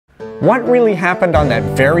What really happened on that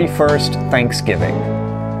very first Thanksgiving?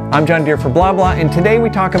 I'm John Deere for Blah Blah, and today we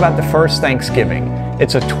talk about the first Thanksgiving.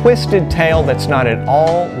 It's a twisted tale that's not at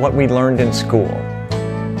all what we learned in school.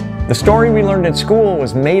 The story we learned in school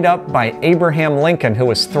was made up by Abraham Lincoln, who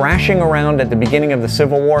was thrashing around at the beginning of the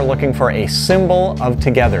Civil War looking for a symbol of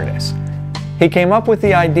togetherness. He came up with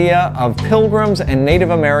the idea of pilgrims and Native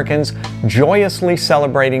Americans joyously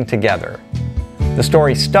celebrating together. The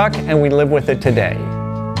story stuck, and we live with it today.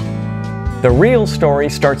 The real story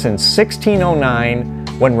starts in 1609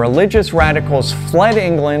 when religious radicals fled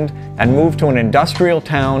England and moved to an industrial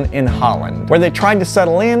town in Holland, where they tried to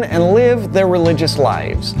settle in and live their religious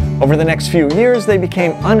lives. Over the next few years, they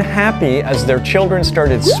became unhappy as their children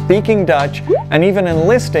started speaking Dutch and even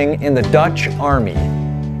enlisting in the Dutch army.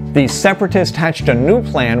 These separatists hatched a new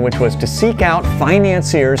plan, which was to seek out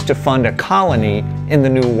financiers to fund a colony in the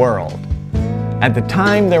New World. At the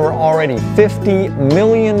time, there were already 50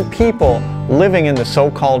 million people living in the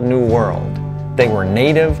so-called New World. They were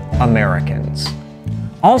Native Americans.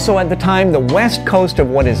 Also at the time, the west coast of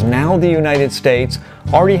what is now the United States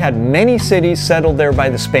already had many cities settled there by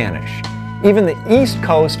the Spanish. Even the east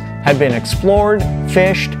coast had been explored,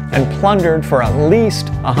 fished, and plundered for at least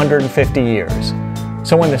 150 years.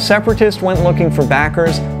 So when the separatists went looking for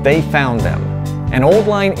backers, they found them. An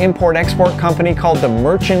old-line import-export company called the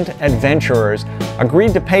Merchant Adventurers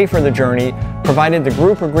agreed to pay for the journey, provided the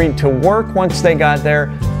group agreed to work once they got there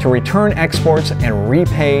to return exports and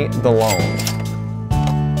repay the loan.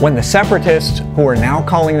 When the separatists, who were now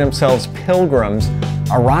calling themselves Pilgrims,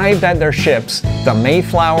 arrived at their ships, the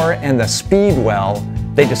Mayflower and the Speedwell,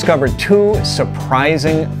 they discovered two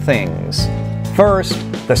surprising things. First,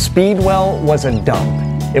 the Speedwell was a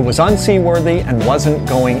dump. It was unseaworthy and wasn't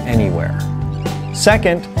going anywhere.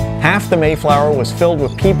 Second, half the Mayflower was filled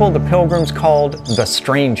with people the Pilgrims called the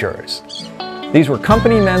Strangers. These were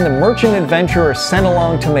company men the Merchant Adventurers sent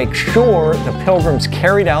along to make sure the Pilgrims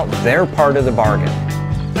carried out their part of the bargain.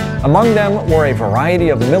 Among them were a variety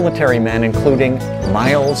of military men, including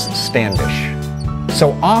Miles Standish.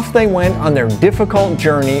 So off they went on their difficult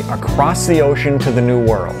journey across the ocean to the New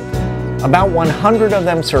World. About 100 of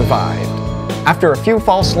them survived. After a few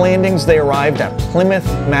false landings, they arrived at Plymouth,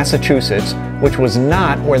 Massachusetts, which was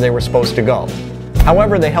not where they were supposed to go.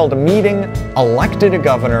 However, they held a meeting, elected a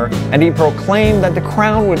governor, and he proclaimed that the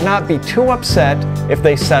crown would not be too upset if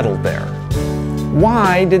they settled there.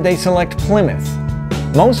 Why did they select Plymouth?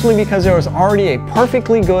 Mostly because there was already a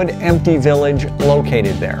perfectly good empty village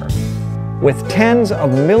located there. With tens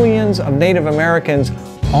of millions of Native Americans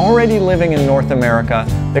already living in North America,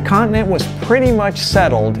 the continent was pretty much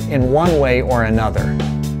settled in one way or another.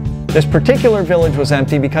 This particular village was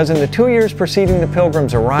empty because in the 2 years preceding the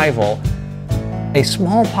Pilgrims' arrival, a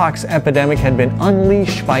smallpox epidemic had been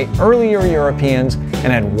unleashed by earlier Europeans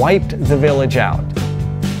and had wiped the village out.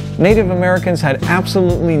 Native Americans had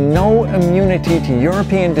absolutely no immunity to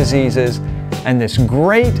European diseases, and this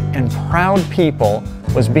great and proud people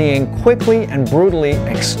was being quickly and brutally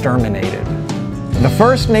exterminated. The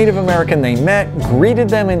first Native American they met greeted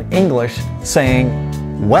them in English,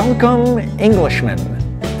 saying, "Welcome, Englishmen."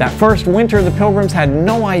 That first winter, the Pilgrims had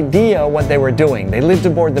no idea what they were doing. They lived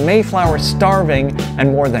aboard the Mayflower starving,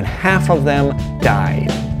 and more than half of them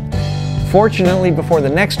died. Fortunately, before the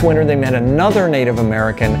next winter, they met another Native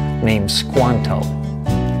American named Squanto.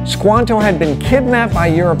 Squanto had been kidnapped by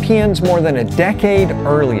Europeans more than a decade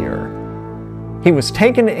earlier. He was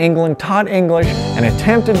taken to England, taught English, and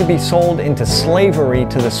attempted to be sold into slavery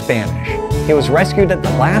to the Spanish. He was rescued at the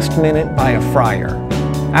last minute by a friar.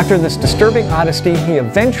 After this disturbing odyssey, he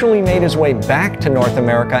eventually made his way back to North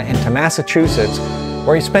America and to Massachusetts,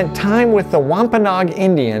 where he spent time with the Wampanoag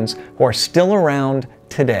Indians, who are still around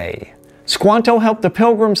today. Squanto helped the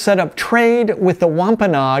Pilgrims set up trade with the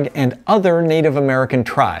Wampanoag and other Native American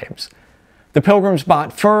tribes. The Pilgrims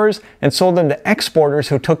bought furs and sold them to exporters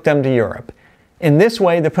who took them to Europe. In this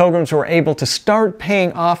way, the Pilgrims were able to start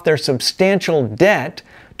paying off their substantial debt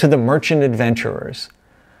to the Merchant Adventurers.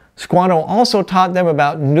 Squanto also taught them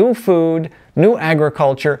about new food, new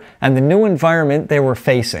agriculture, and the new environment they were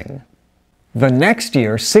facing. The next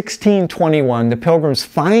year, 1621, the Pilgrims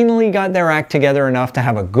finally got their act together enough to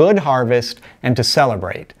have a good harvest and to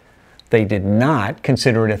celebrate. They did not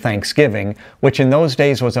consider it a Thanksgiving, which in those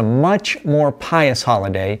days was a much more pious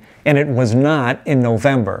holiday, and it was not in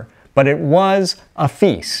November. But it was a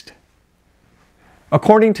feast.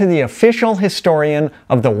 According to the official historian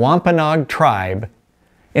of the Wampanoag tribe,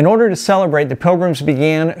 in order to celebrate, the Pilgrims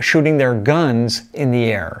began shooting their guns in the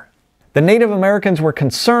air. The Native Americans were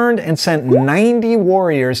concerned and sent 90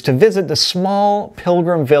 warriors to visit the small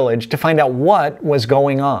Pilgrim village to find out what was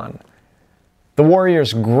going on. The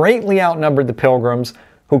warriors greatly outnumbered the Pilgrims,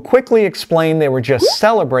 who quickly explained they were just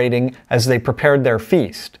celebrating as they prepared their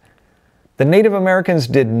feast. The Native Americans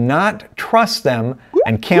did not trust them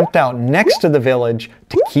and camped out next to the village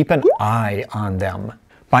to keep an eye on them.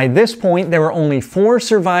 By this point, there were only 4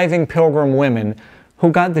 surviving Pilgrim women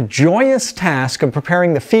who got the joyous task of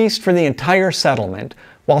preparing the feast for the entire settlement,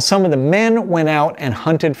 while some of the men went out and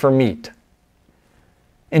hunted for meat.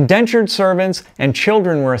 Indentured servants and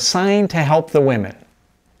children were assigned to help the women.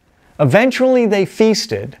 Eventually, they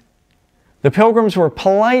feasted. The Pilgrims were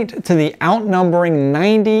polite to the outnumbering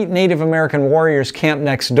 90 Native American warriors camped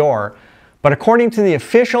next door, but according to the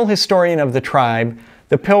official historian of the tribe,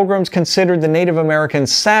 the Pilgrims considered the Native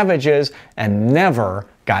Americans savages and never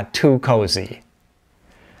got too cozy.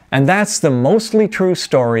 And that's the mostly true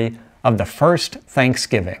story of the first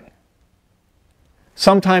Thanksgiving.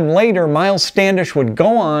 Sometime later, Miles Standish would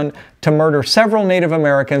go on to murder several Native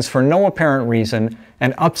Americans for no apparent reason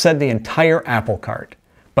and upset the entire apple cart.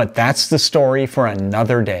 But that's the story for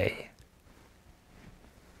another day.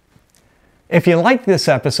 If you liked this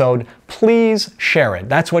episode, please share it.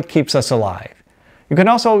 That's what keeps us alive. You can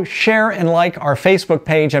also share and like our Facebook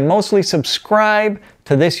page and mostly subscribe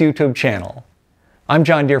to this YouTube channel. I'm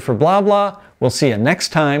John Deere for Blah Blah. We'll see you next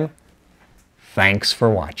time. Thanks for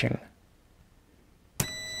watching.